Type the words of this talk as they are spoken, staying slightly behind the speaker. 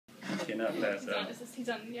cannot pass out. He's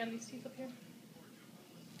on, yeah, these teeth up here.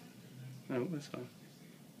 No, that's fine.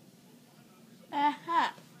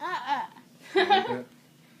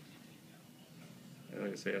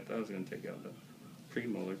 Like I say, I thought I was going to take out the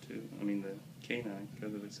premolar too. I mean the canine,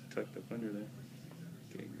 because it was tucked up under there.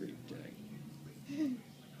 Okay, great, Jack. You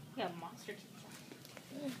got monster teeth.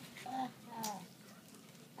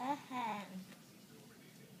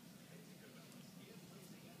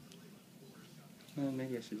 Well,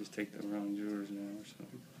 maybe I should just take the wrong drawers now or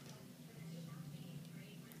something.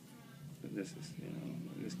 But this is, you know,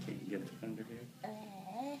 I just can't get it under here.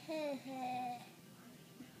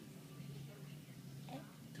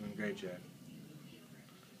 Doing great, Jack.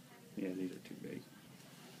 Yeah, these are too big.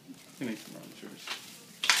 I make some wrong drawers.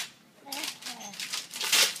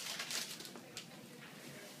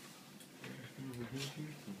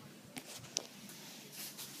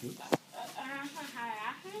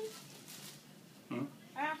 Huh?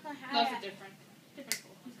 No, it's a different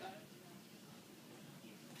school. He's got it.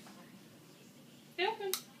 Stay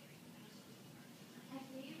open.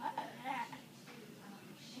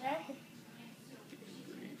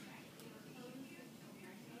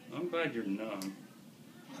 I'm glad you're numb.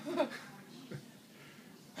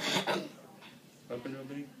 Open real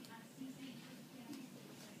big?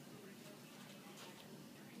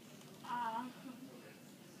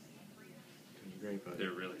 Doing great, buddy.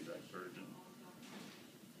 They're really divergent.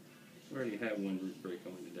 We already had one root break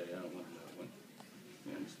on today. I don't want another one.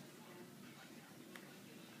 Yes.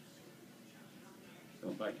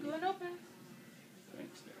 Don't bite me. Go and open.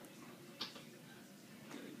 Thanks, Dad.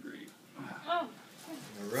 Good grief. Oh.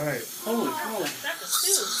 All right. Holy moly. That's a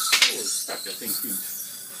two. Holy fuck, that thing's huge.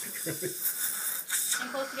 And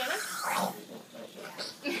close together.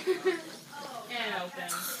 And open.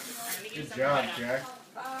 Right, Good job, right Jack.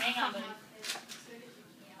 Hang on, buddy.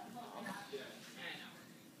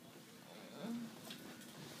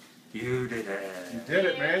 You did it. You did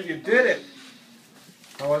it, man. You did it.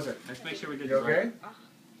 How was it? Let's make sure we did You the right. okay?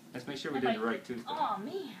 Let's make sure we did the right tooth. Oh,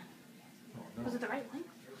 man. Oh, no. Was it the right one?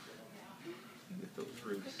 Get those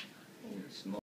roots.